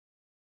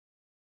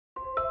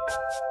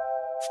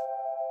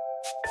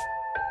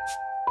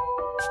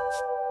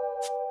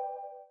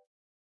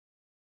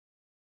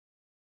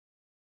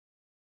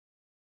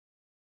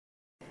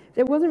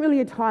There wasn't really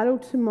a title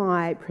to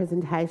my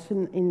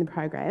presentation in the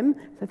program,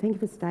 so thank you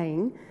for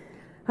staying.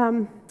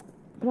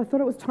 But I thought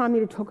it was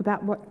timely to talk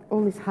about what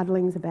all this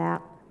huddling's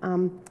about.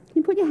 Can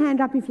you put your hand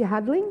up if you're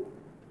huddling?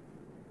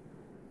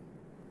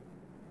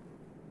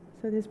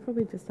 So there's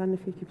probably just under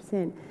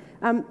 50%.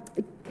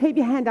 Keep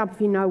your hand up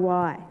if you know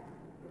why.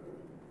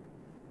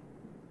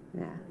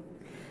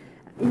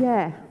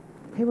 Yeah,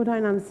 people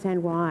don't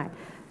understand why.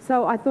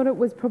 So I thought it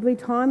was probably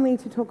timely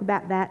to talk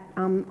about that.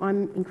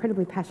 I'm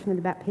incredibly passionate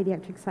about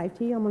paediatric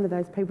safety. I'm one of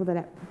those people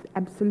that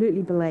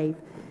absolutely believe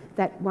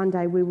that one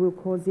day we will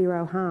cause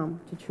zero harm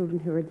to children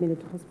who are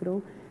admitted to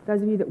hospital.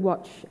 Those of you that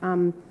watch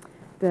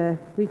the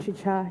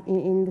literature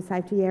in the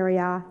safety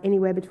area,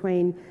 anywhere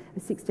between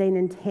 16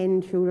 and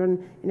 10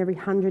 children in every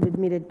 100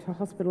 admitted to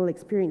hospital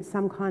experience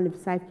some kind of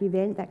safety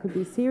event. That could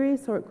be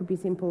serious, or it could be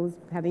simple as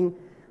having,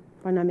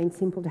 by no means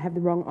simple, to have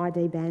the wrong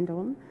ID band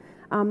on.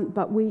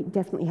 But we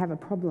definitely have a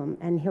problem,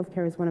 and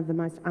healthcare is one of the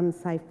most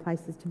unsafe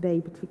places to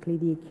be, particularly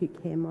the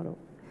acute care model.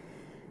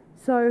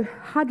 So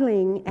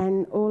huddling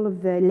and all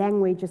of the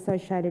language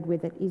associated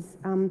with it is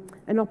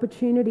an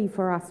opportunity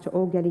for us to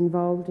all get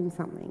involved in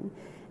something.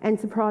 And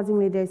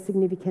surprisingly, there's a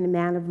significant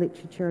amount of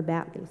literature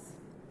about this.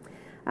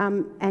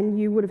 And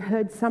you would have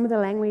heard some of the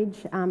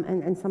language,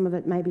 and some of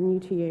it may be new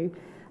to you.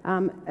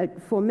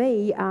 For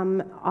me,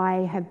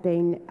 I have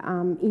been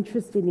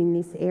interested in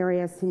this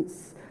area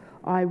since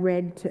I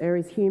read To Err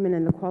is Human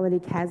and The Quality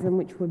Chasm,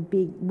 which were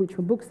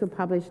books that were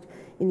published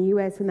in the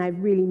US, and they've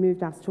really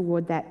moved us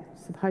toward that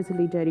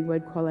supposedly dirty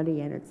word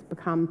quality, and it's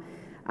become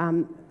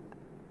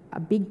a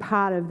big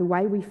part of the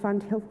way we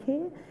fund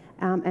healthcare,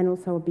 and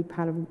also a big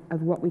part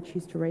of what we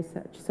choose to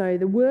research. So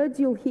the words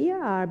you'll hear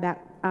are about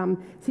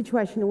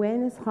situation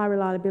awareness, high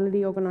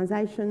reliability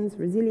organisations,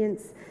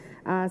 resilience,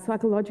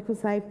 psychological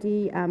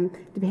safety.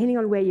 Depending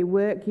on where you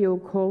work, you'll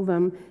call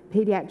them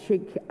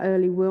paediatric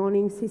early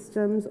warning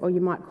systems, or you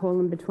might call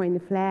them between the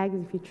flags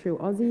if you're true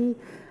Aussie.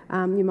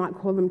 You might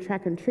call them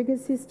track and trigger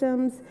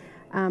systems.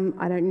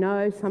 I don't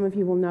know, some of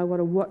you will know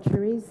what a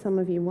watcher is, some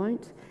of you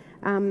won't.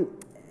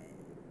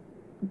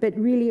 But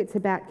really it's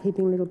about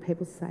keeping little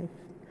people safe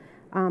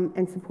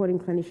and supporting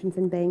clinicians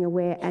and being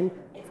aware. And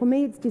for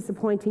me it's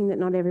disappointing that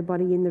not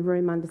everybody in the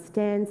room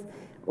understands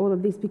all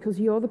of this, because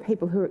you're the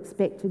people who are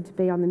expected to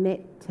be on the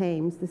MET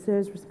teams, the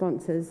SIRS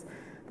responses,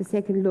 the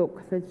second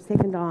look, the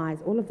second eyes,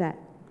 all of that.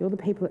 You're the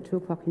people at 2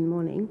 o'clock in the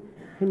morning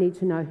who need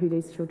to know who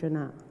these children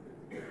are.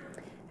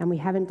 And we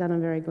haven't done a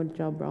very good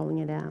job rolling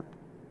it out.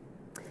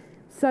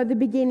 So the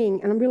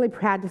beginning, and I'm really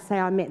proud to say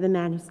I met the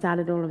man who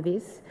started all of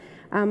this.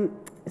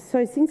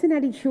 So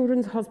Cincinnati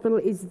Children's Hospital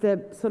is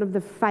the sort of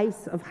the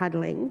face of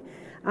huddling.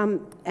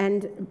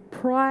 And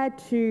prior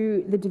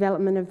to the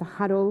development of the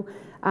huddle,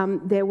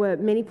 there were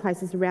many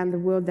places around the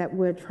world that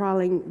were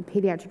trialling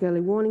paediatric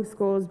early warning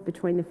scores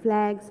between the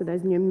flags, so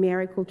those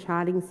numerical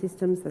charting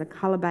systems that are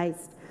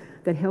colour-based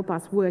that help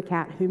us work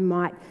out who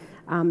might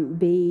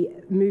be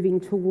moving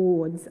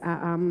towards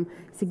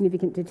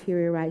significant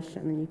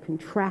deterioration, and you can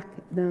track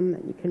them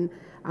and you can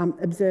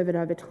observe it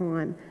over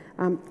time.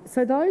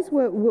 So those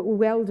were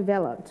well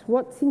developed.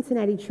 What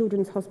Cincinnati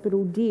Children's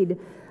Hospital did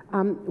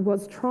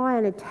was try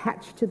and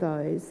attach to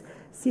those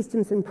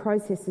systems and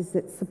processes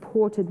that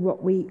supported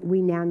what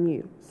we now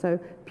knew. So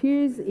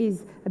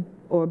PEWS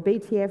or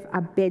BTF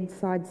are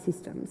bedside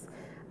systems,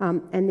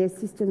 and they're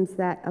systems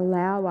that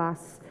allow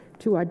us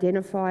to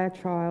identify a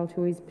child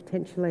who is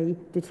potentially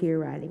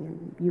deteriorating.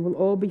 And you will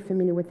all be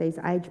familiar with these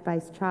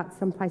age-based charts.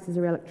 Some places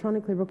are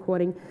electronically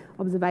recording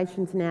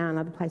observations now, and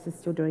other places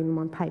still doing them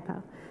on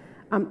paper.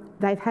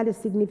 They've had a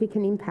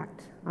significant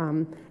impact,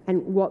 and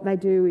what they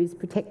do is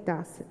protect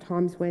us at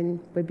times when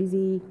we're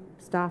busy,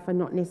 staff are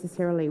not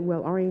necessarily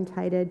well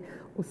orientated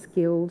or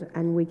skilled,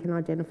 and we can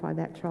identify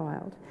that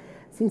child.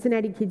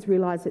 Cincinnati kids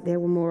realised that there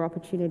were more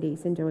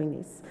opportunities in doing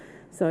this.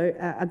 So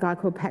a guy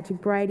called Patrick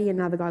Brady,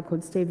 another guy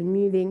called Stephen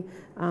Muthing,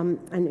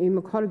 and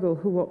Uma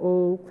Cottigal, who were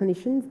all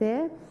clinicians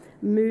there,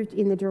 moved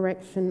in the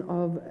direction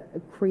of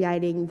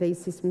creating these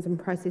systems and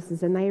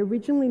processes, and they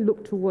originally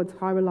looked towards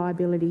high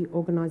reliability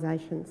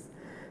organisations.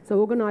 So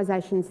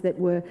organisations that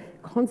were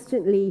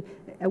constantly,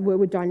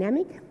 were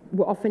dynamic,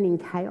 were often in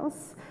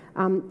chaos,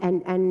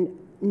 and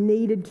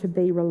needed to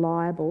be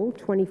reliable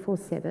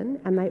 24/7,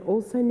 and they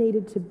also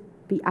needed to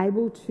be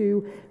able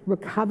to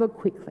recover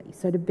quickly,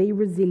 so to be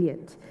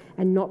resilient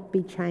and not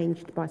be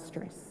changed by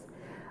stress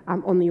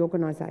on the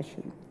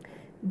organisation.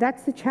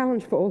 That's the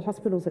challenge for all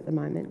hospitals at the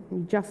moment.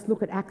 You just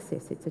look at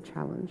access, it's a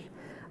challenge.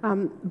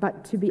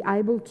 But to be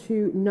able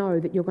to know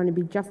that you're going to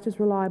be just as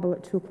reliable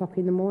at 2 o'clock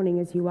in the morning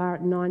as you are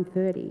at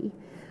 9:30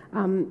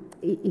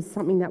 is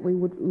something that we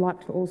would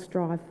like to all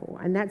strive for,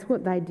 and that's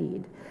what they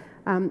did.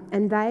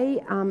 And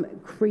they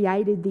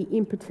created the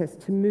impetus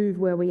to move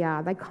where we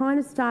are. They kind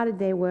of started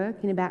their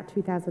work in about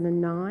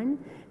 2009.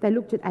 They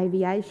looked at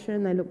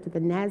aviation, they looked at the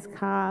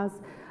NASCARs,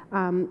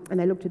 and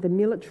they looked at the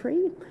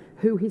military,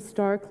 who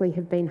historically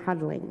have been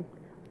huddling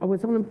I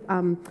was on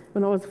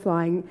when I was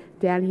flying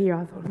down here,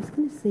 I thought I was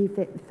going to see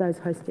if those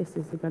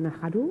hostesses are going to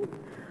huddle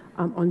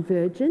on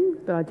Virgin,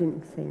 but I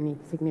didn't see any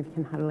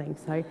significant huddling.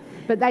 So,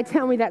 but they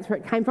tell me that's where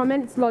it came from,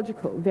 and it's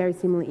logical. Very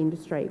similar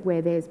industry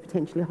where there's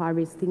potentially high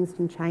risk, things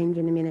can change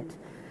in a minute,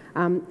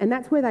 and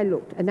that's where they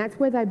looked, and that's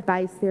where they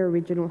based their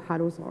original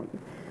huddles on.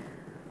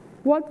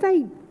 What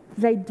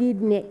they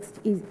did next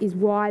is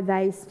why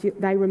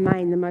they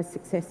remain the most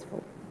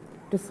successful,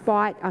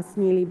 despite us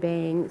nearly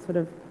being sort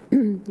of,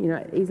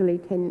 easily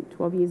 10,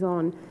 12 years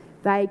on.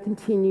 They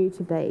continue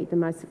to be the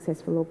most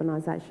successful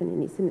organisation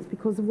in this, and it's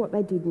because of what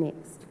they did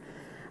next.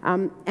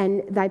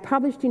 And they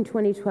published in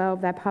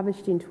 2012, they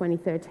published in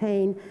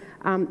 2013.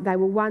 They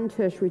were one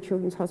tertiary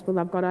children's hospital.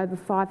 They've got over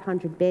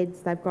 500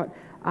 beds. They've got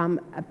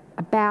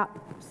about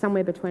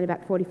somewhere between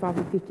about 45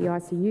 and 50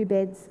 ICU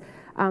beds.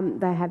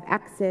 They have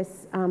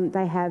access.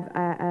 They have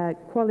a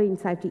Quality and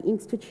Safety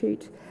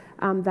Institute.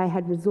 They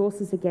had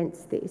resources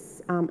against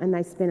this, and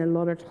they spent a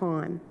lot of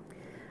time.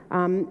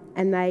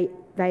 And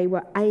they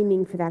were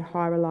aiming for that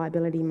high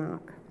reliability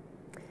mark.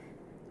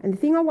 And the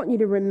thing I want you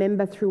to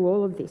remember through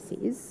all of this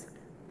is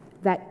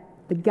that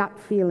the gut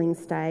feeling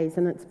stays,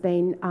 and it's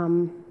been,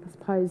 I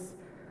suppose,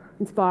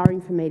 inspiring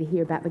for me to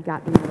hear about the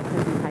gut in all the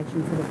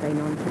presentations that have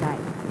been on today.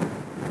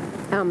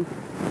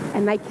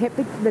 And they kept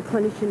the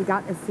clinician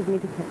gut as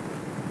significant.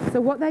 So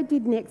what they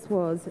did next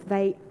was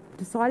they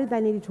decided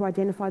they needed to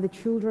identify the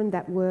children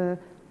that were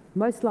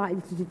most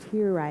likely to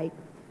deteriorate,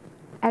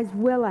 as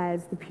well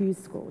as the Pew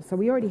score. So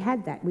we already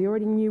had that. We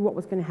already knew what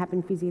was going to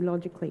happen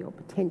physiologically, or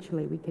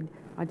potentially we could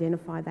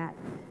identify that.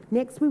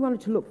 Next, we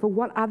wanted to look for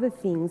what other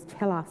things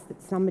tell us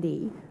that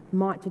somebody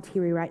might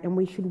deteriorate and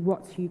we should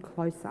watch you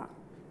closer.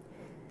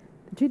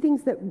 The two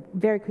things that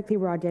very quickly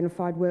were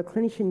identified were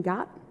clinician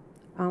gut.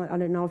 I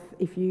don't know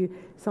if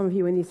some of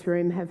you in this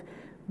room have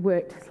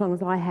worked as long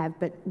as I have,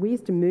 but we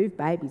used to move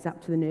babies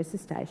up to the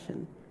nurses'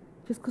 station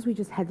just because we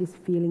just had this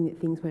feeling that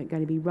things weren't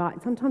going to be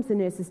right. Sometimes the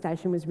nurses'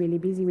 station was really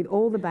busy with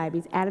all the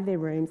babies out of their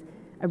rooms,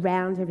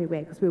 around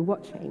everywhere, because we were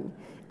watching.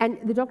 And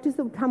the doctors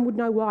that would come would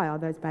know why. Oh,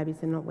 those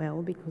babies are not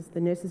well because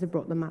the nurses have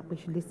brought them up, we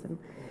should listen.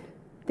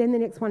 Then the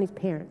next one is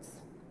parents.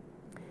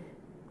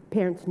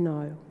 Parents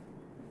know.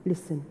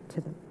 Listen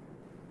to them.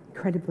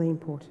 Incredibly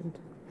important.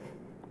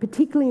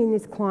 Particularly in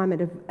this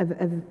climate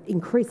of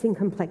increasing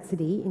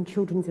complexity in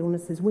children's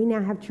illnesses. We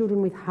now have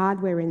children with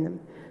hardware in them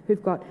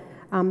who've got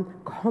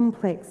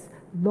complex,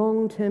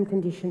 long-term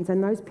conditions,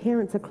 and those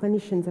parents are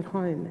clinicians at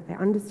home. They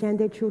understand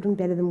their children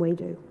better than we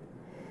do.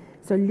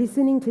 So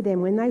listening to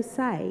them when they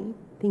say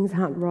things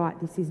aren't right,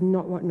 this is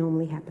not what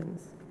normally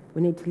happens,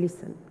 we need to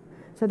listen.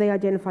 So they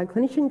identified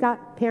clinician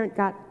gut, parent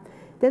gut,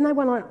 then they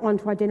went on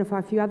to identify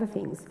a few other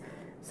things.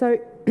 So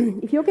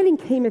if you're getting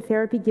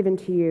chemotherapy given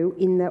to you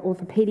in the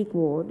orthopaedic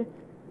ward,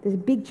 there's a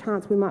big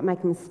chance we might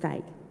make a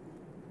mistake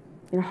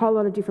in a whole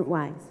lot of different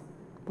ways.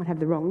 We might have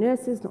the wrong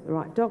nurses, not the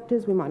right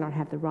doctors, we might not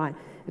have the right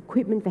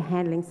equipment for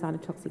handling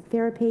cytotoxic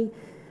therapy.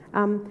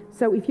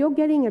 So if you're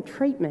getting a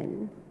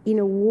treatment in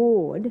a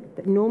ward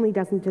that normally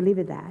doesn't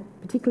deliver that,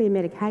 particularly a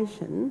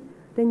medication,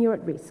 then you're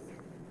at risk.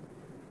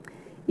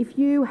 If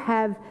you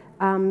have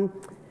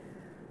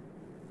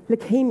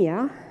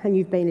leukemia and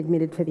you've been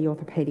admitted to the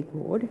orthopaedic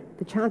ward,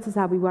 the chances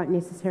are we won't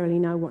necessarily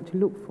know what to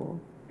look for.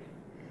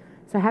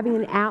 So having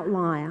an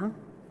outlier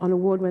on a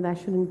ward where they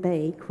shouldn't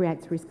be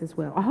creates risk as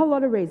well. A whole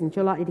lot of reasons.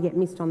 You're likely to get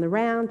missed on the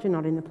round, you're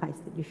not in the place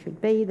that you should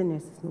be, the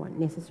nurses won't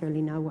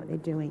necessarily know what they're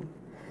doing.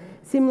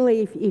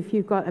 Similarly, if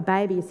you've got a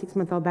baby, a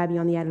 6-month-old baby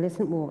on the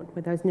adolescent ward,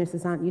 where those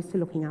nurses aren't used to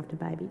looking after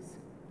babies.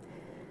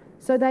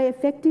 So they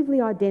effectively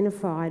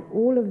identified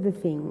all of the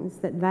things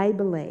that they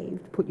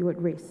believed put you at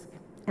risk.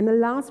 And the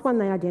last one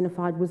they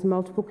identified was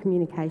multiple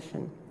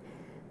communication.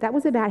 That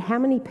was about how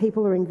many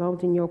people are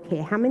involved in your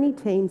care, how many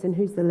teams and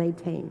who's the lead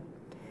team.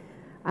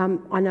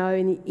 I know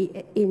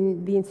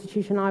in the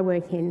institution I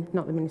work in,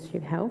 not the Ministry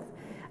of Health,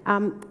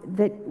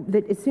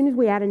 that as soon as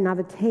we add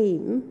another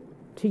team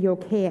to your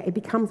care, it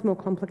becomes more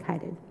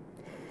complicated.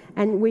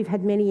 And we've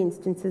had many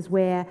instances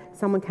where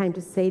someone came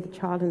to see the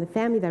child and the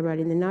family, they wrote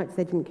in the notes,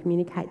 they didn't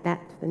communicate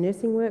that to the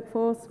nursing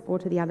workforce or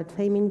to the other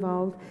team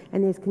involved,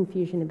 and there's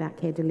confusion about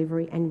care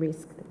delivery and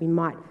risk that we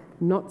might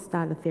not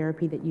start a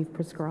therapy that you've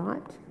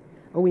prescribed,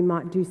 or we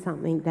might do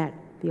something that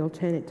the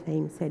alternate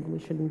team said we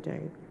shouldn't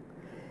do.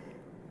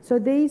 So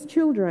these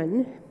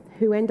children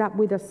who end up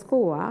with a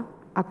score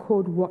are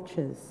called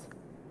watchers.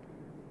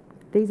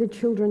 These are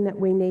children that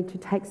we need to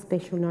take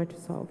special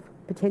notice of,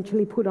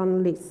 potentially put on a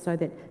list so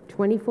that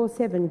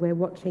 24/7 we're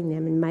watching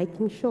them and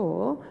making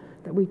sure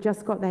that we've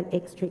just got that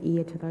extra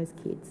ear to those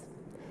kids.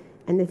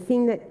 And the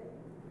thing that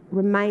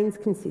remains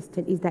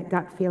consistent is that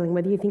gut feeling,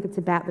 whether you think it's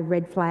about the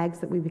red flags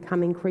that we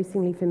become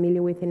increasingly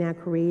familiar with in our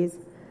careers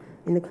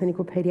in the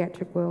clinical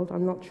paediatric world,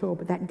 I'm not sure,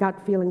 but that gut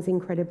feeling is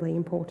incredibly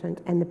important,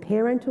 and the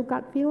parental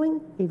gut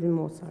feeling even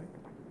more so.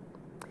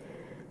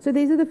 So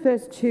these are the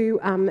first two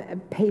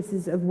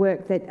pieces of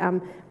work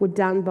that were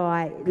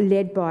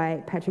led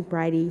by Patrick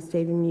Brady,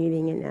 Stephen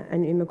Newing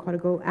and Uma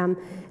Cottigal.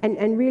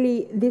 And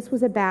really this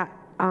was about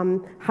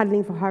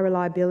huddling for high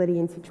reliability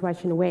and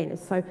situation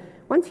awareness. So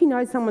once you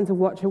know someone's a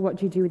watcher, what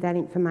do you do with that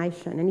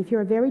information? And if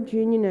you're a very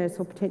junior nurse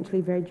or potentially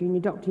a very junior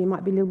doctor, you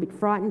might be a little bit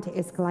frightened to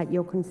escalate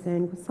your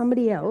concern because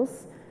somebody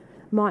else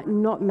might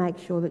not make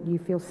sure that you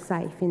feel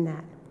safe in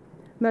that.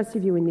 Most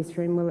of you in this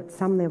room will at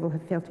some level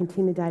have felt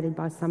intimidated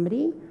by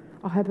somebody.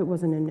 I hope it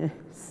wasn't a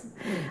nurse,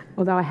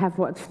 although I have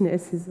watched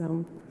nurses,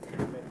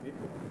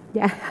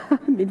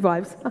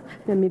 midwives,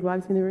 no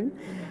midwives in the room.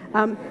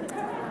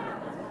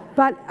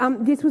 But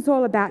this was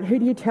all about who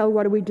do you tell,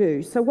 what do we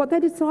do? So what they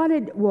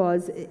decided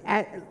was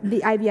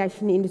the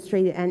aviation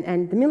industry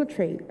and the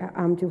military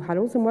do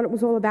huddles, and what it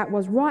was all about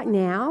was right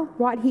now,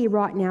 right here,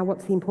 right now,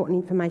 what's the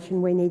important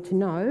information we need to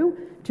know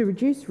to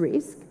reduce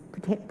risk,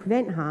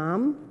 prevent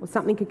harm, or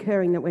something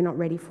occurring that we're not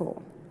ready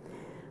for.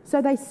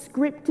 So they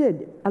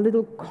scripted a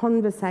little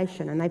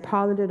conversation and they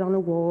piloted on a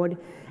ward,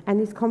 and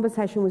this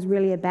conversation was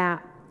really about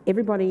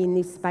everybody in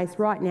this space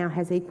right now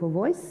has equal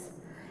voice,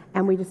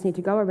 and we just need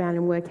to go around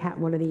and work out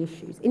what are the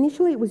issues.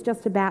 Initially, it was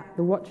just about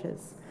the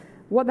watchers.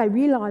 What they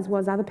realised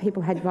was other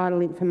people had vital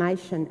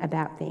information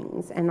about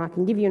things, and I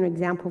can give you an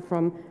example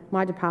from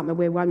my department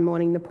where one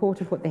morning the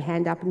porter put their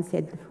hand up and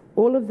said,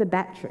 all of the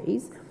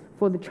batteries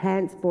for the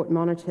transport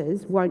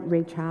monitors won't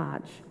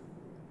recharge.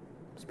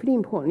 It's pretty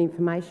important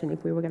information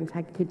if we were going to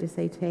take a kid to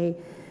CT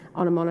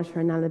on a monitor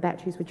and none of the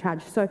batteries were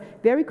charged. So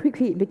very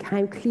quickly it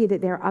became clear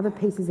that there are other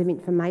pieces of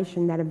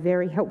information that are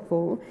very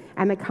helpful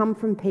and they come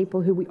from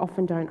people who we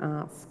often don't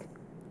ask.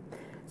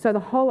 So the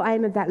whole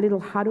aim of that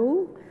little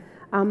huddle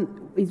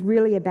is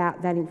really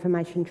about that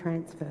information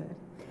transfer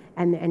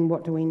and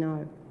what do we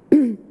know.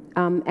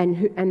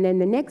 And then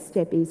the next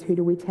step is who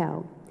do we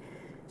tell?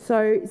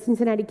 So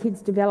Cincinnati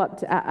Kids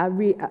developed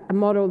a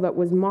model that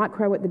was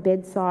micro at the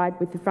bedside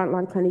with the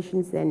frontline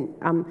clinicians, then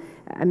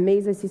a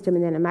meso system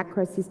and then a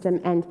macro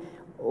system, and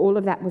all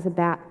of that was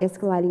about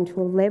escalating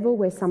to a level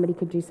where somebody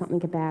could do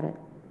something about it.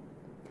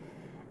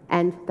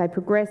 And they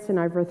progressed, and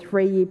over a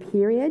 3-year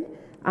period,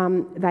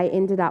 they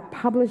ended up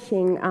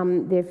publishing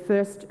their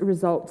first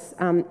results,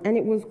 and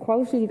it was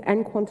qualitative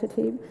and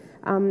quantitative.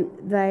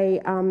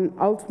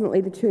 Ultimately,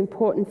 the two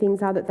important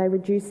things are that they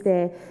reduced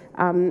their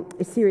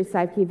serious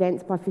safety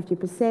events by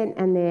 50%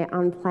 and their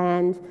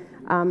unplanned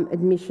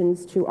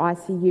admissions to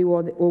ICU,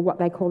 or what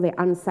they call their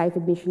unsafe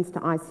admissions to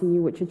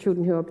ICU, which are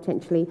children who are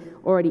potentially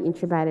already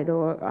intubated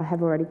or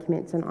have already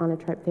commenced on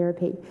inotrope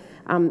therapy,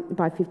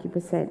 by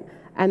 50%.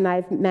 And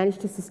they've managed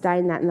to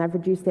sustain that, and they've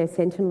reduced their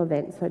sentinel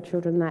events, so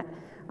children that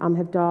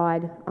have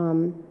died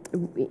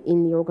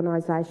in the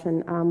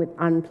organisation with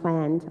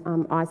unplanned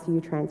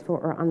ICU transfer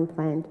or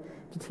unplanned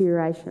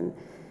deterioration.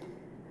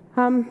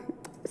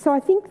 So I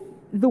think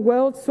the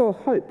world saw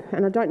hope,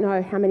 and I don't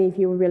know how many of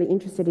you were really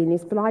interested in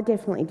this, but I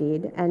definitely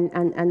did,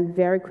 and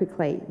very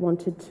quickly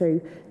wanted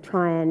to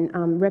try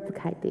and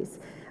replicate this.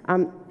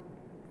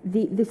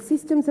 The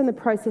systems and the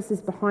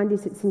processes behind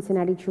this at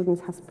Cincinnati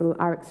Children's Hospital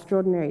are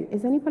extraordinary.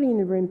 Has anybody in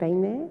the room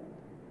been there?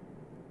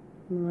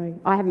 No,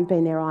 I haven't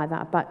been there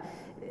either, but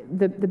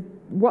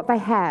what they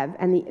have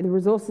and the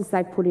resources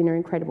they've put in are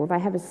incredible. They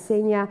have a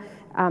senior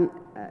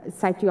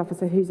safety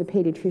officer who's a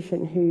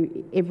paediatrician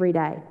who every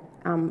day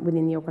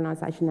within the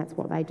organisation, that's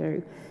what they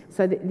do.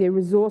 So the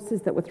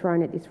resources that were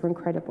thrown at this were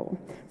incredible.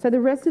 So the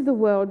rest of the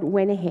world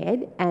went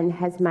ahead and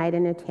has made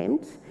an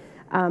attempt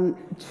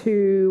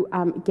to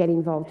get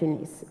involved in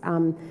this,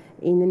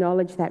 in the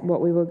knowledge that what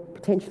we were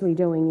potentially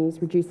doing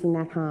is reducing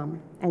that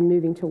harm and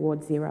moving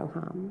towards zero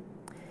harm.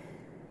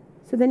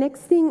 So the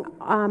next thing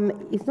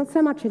is not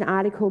so much an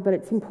article, but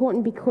it's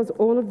important because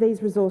all of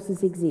these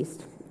resources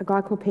exist. A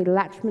guy called Peter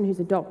Latchman, who's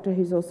a doctor,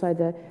 who's also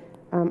the,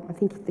 I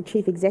think, the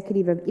chief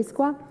executive of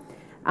ISQA.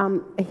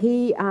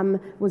 He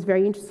was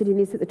very interested in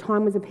this. At the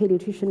time was a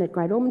paediatrician at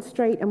Great Ormond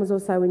Street and was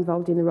also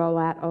involved in the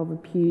rollout of a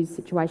Pew's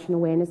situation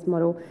awareness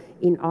model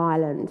in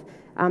Ireland.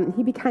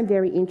 He became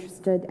very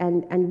interested,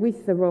 and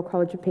with the Royal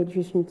College of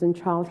Paediatricians and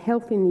Child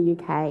Health in the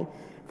UK,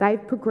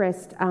 they've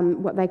progressed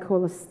what they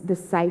call the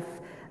SAFE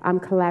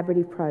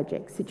collaborative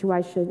project,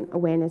 situation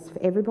awareness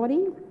for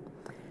everybody.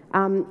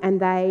 And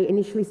they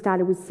initially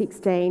started with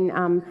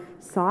 16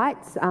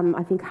 sites.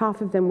 I think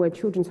half of them were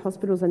children's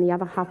hospitals and the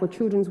other half were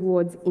children's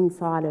wards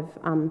inside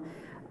of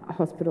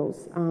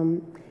hospitals.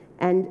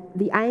 And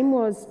the aim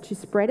was to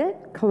spread it,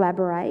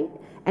 collaborate,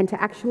 and to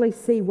actually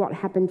see what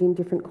happened in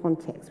different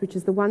contexts, which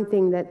is the one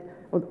thing that,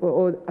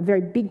 or a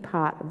very big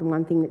part of the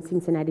one thing that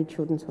Cincinnati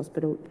Children's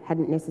Hospital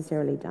hadn't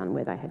necessarily done,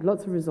 where they had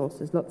lots of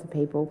resources, lots of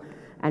people,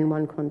 and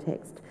one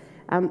context.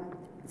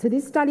 So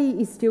this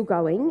study is still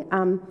going.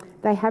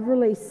 They have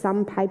released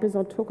some papers.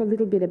 I'll talk a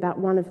little bit about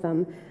one of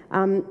them.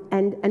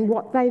 And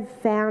what they've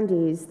found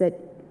is that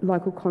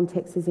local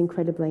context is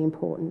incredibly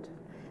important.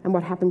 And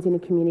what happens in a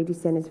community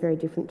centre is very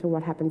different to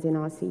what happens in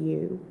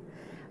ICU.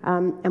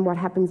 And what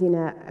happens in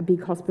a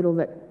big hospital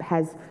that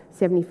has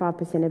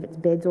 75% of its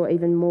beds or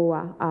even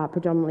more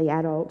predominantly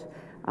adult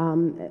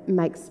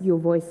makes your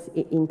voice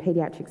in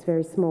paediatrics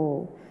very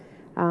small.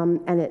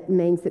 And it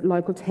means that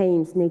local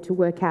teams need to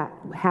work out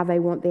how they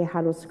want their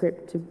huddle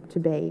script to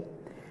be.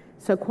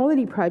 So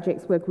quality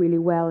projects work really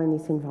well in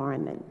this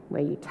environment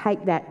where you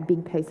take that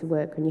big piece of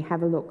work and you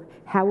have a look,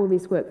 how will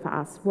this work for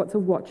us? What's a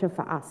watcher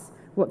for us?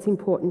 What's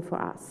important for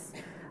us?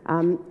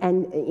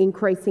 And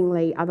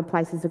increasingly other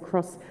places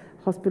across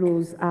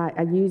hospitals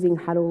are using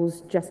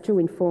huddles just to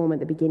inform at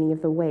the beginning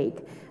of the week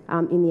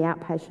in the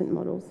outpatient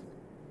models.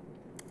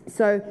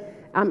 So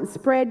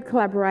spread,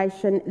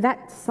 collaboration,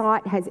 that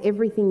site has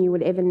everything you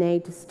would ever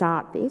need to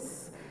start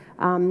this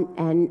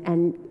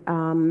and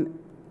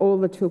all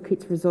the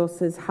toolkits,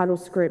 resources, huddle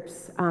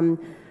scripts,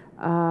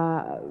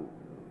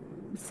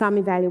 some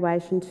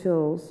evaluation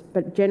tools,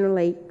 but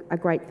generally a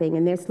great thing,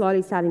 and they're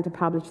slowly starting to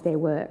publish their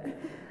work.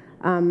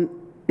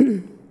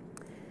 Then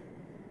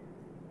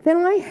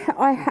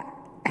I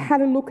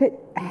had a look at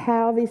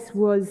how this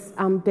was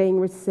being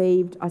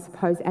received, I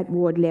suppose, at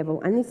ward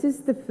level, and this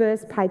is the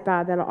first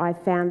paper that I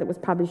found that was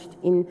published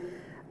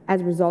as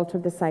a result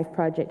of the SAFE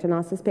project, and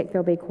I suspect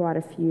there'll be quite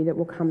a few that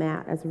will come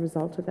out as a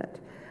result of it.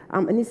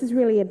 And this is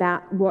really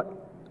about what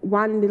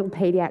one little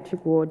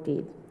paediatric ward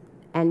did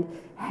and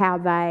how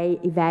they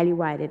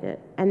evaluated it.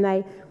 And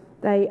they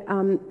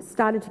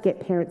started to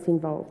get parents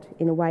involved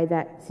in a way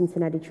that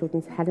Cincinnati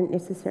Children's hadn't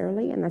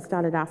necessarily, and they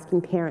started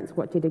asking parents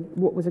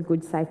what was a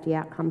good safety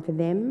outcome for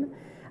them,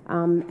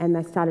 and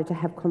they started to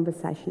have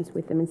conversations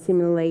with them. And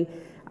similarly,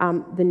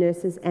 the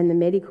nurses and the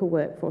medical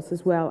workforce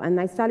as well, and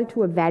they started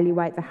to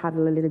evaluate the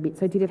huddle a little bit.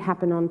 So did it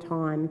happen on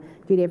time?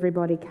 Did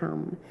everybody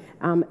come?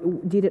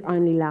 Did it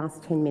only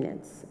last 10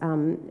 minutes?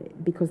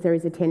 Because there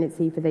is a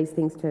tendency for these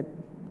things to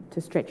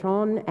stretch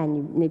on, and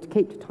you need to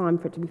keep to time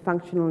for it to be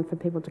functional and for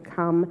people to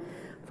come,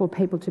 for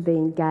people to be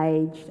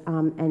engaged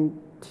and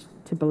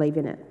to believe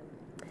in it.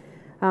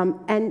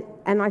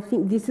 And I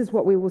think this is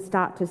what we will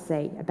start to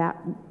see about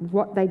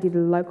what they did at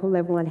a local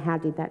level and how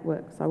did that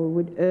work. So I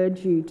would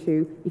urge you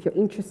to, if you're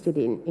interested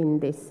in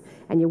this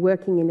and you're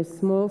working in a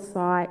small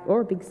site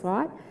or a big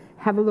site,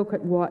 have a look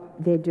at what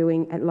they're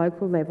doing at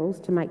local levels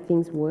to make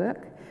things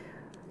work.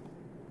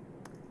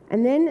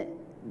 And then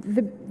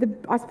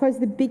I suppose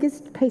the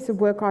biggest piece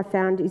of work I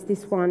found is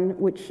this one,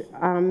 which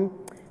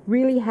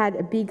really had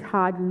a big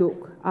hard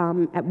look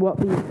at what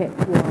the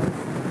effect was.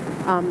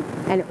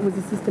 And it was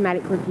a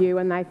systematic review,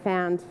 and they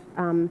found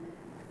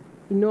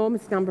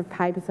enormous number of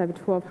papers, over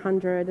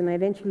 1,200, and they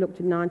eventually looked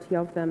at 90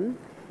 of them.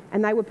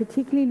 And they were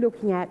particularly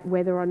looking at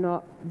whether or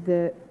not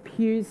the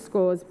Pew's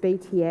scores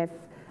BTF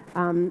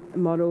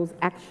models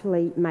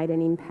actually made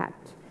an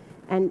impact.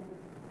 And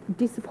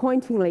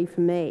disappointingly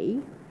for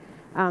me,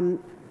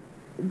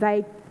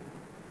 they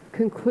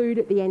conclude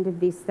at the end of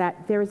this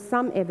that there is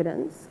some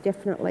evidence,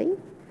 definitely,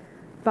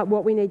 but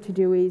what we need to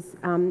do is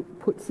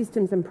put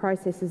systems and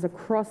processes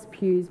across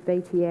Pew's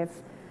BTF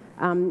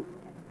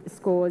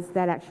scores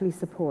that actually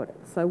support it.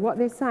 So what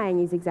they're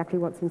saying is exactly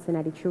what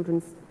Cincinnati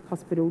Children's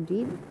Hospital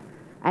did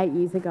 8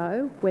 years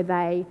ago, where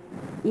they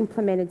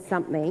implemented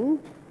something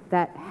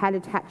that had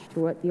attached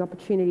to it the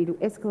opportunity to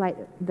escalate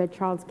the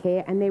child's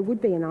care, and there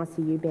would be an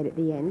ICU bed at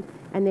the end,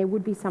 and there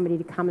would be somebody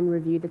to come and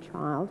review the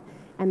child,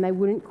 and they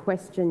wouldn't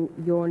question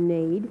your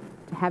need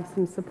to have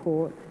some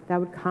support. They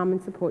would come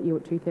and support you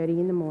at 2:30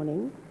 in the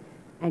morning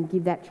and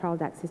give that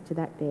child access to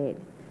that bed.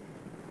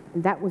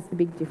 And that was the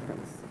big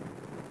difference.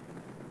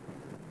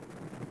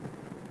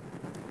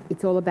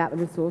 It's all about the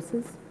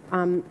resources.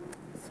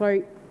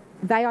 So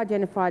they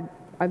identified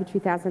over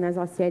 2,000, as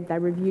I said. They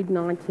reviewed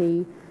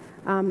 90.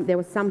 There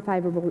were some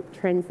favourable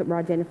trends that were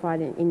identified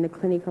in the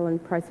clinical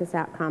and process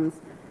outcomes.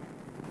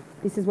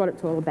 This is what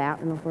it's all about,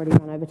 and I've already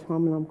gone over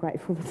time, and I'm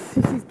grateful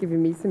that she's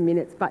given me some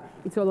minutes, but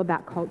it's all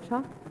about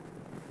culture.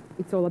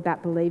 It's all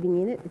about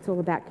believing in it. It's all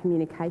about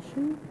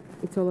communication.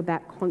 It's all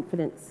about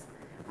confidence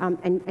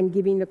and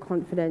giving the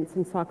confidence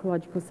and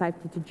psychological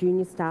safety to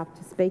junior staff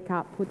to speak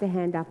up, put their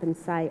hand up and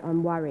say,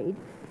 I'm worried,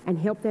 and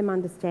help them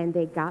understand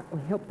their gut or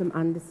help them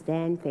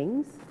understand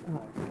things.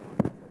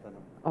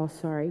 Oh,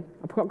 sorry.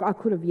 I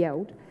could have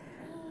yelled.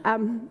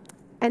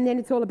 And then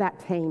it's all about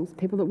teams.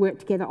 People that work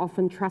together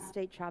often trust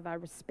each other,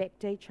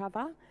 respect each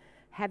other,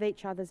 have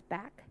each other's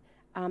back,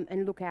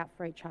 and look out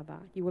for each other.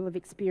 You will have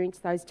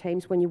experienced those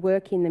teams. When you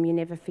work in them, you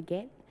never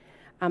forget.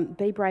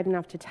 Be brave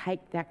enough to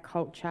take that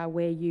culture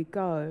where you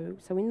go.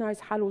 So in those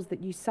huddles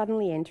that you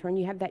suddenly enter and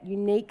you have that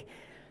unique,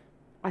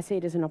 I see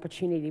it as an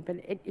opportunity, but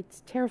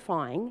it's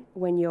terrifying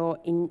when you're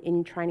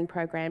in training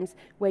programs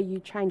where you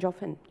change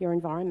often your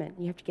environment.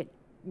 You have to get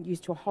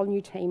used to a whole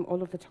new team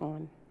all of the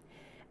time.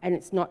 And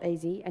it's not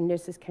easy, and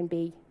nurses can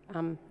be,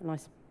 and I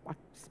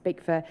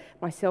speak for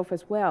myself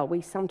as well,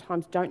 we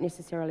sometimes don't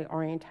necessarily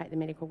orientate the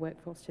medical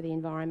workforce to the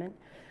environment,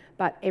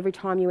 but every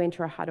time you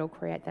enter a huddle,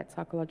 create that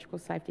psychological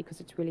safety because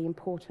it's really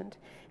important.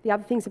 The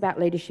other things about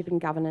leadership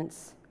and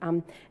governance,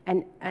 and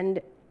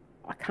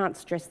I can't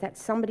stress that,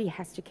 somebody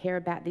has to care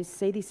about this,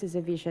 see this as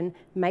a vision,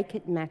 make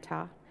it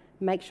matter,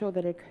 make sure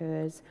that it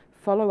occurs,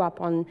 follow up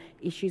on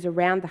issues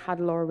around the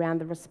huddle or around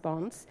the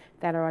response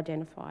that are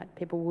identified.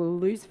 People will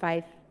lose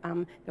faith,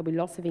 there'll be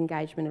loss of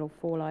engagement, it'll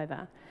fall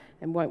over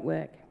and won't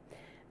work.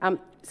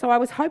 So I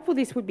was hopeful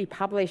this would be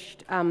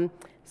published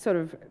sort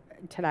of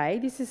today.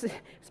 This is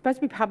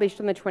supposed to be published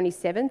on the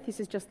 27th. This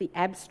is just the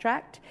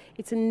abstract.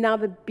 It's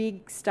another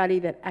big study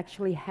that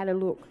actually had a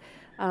look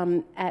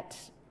at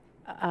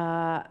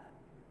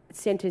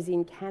centres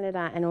in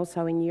Canada and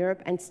also in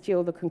Europe, and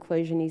still the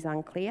conclusion is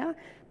unclear.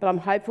 But I'm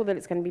hopeful that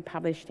it's going to be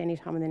published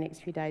anytime in the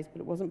next few days,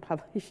 but it wasn't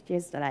published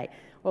yesterday.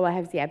 All I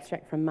have is the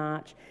abstract from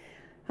March.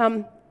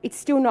 It's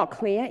still not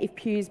clear if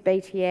Pew's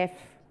BTF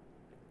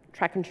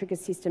track and trigger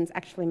systems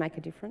actually make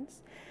a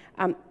difference.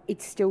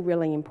 It's still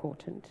really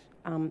important.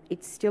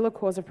 It's still a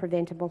cause of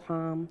preventable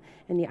harm,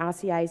 and the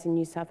RCAs in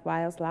New South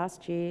Wales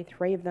last year,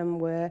 3 of them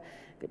were,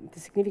 the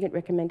significant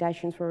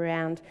recommendations were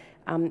around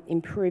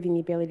improving the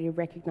ability to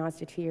recognise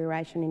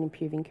deterioration and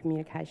improving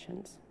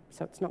communications.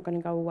 So it's not going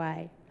to go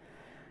away.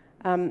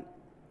 Am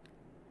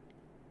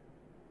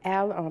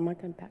I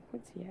going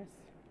backwards? Yes.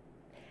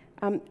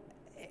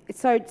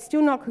 So it's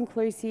still not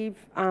conclusive.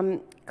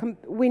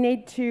 We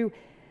need to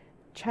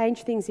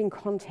change things in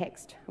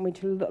context, and we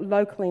need to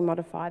locally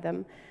modify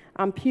them.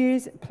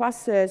 Pew's plus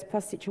SIRS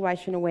plus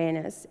situation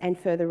awareness and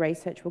further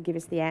research will give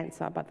us the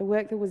answer, but the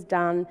work that was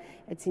done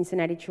at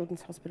Cincinnati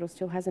Children's Hospital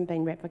still hasn't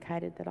been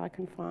replicated that I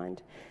can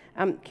find.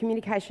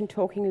 Communication,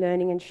 talking,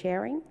 learning and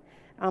sharing,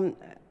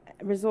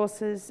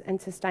 resources and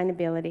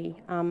sustainability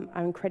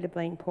are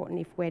incredibly important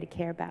if we're to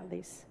care about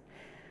this.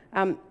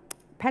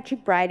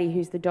 Patrick Brady,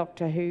 who's the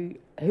doctor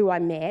who I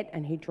met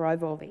and who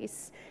drove all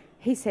this,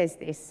 he says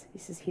this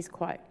is his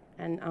quote,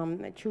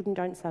 and children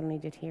don't suddenly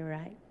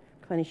deteriorate,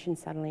 clinicians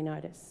suddenly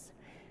notice.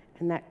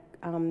 And that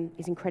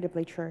is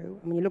incredibly true.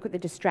 And when you look at the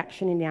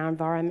distraction in our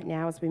environment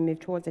now as we move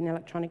towards an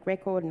electronic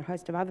record and a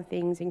host of other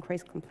things,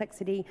 increased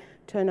complexity,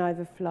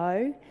 turnover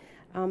flow,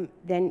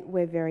 then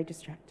we're very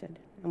distracted,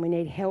 and we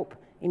need help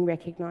in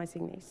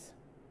recognising this.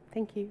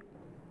 Thank you.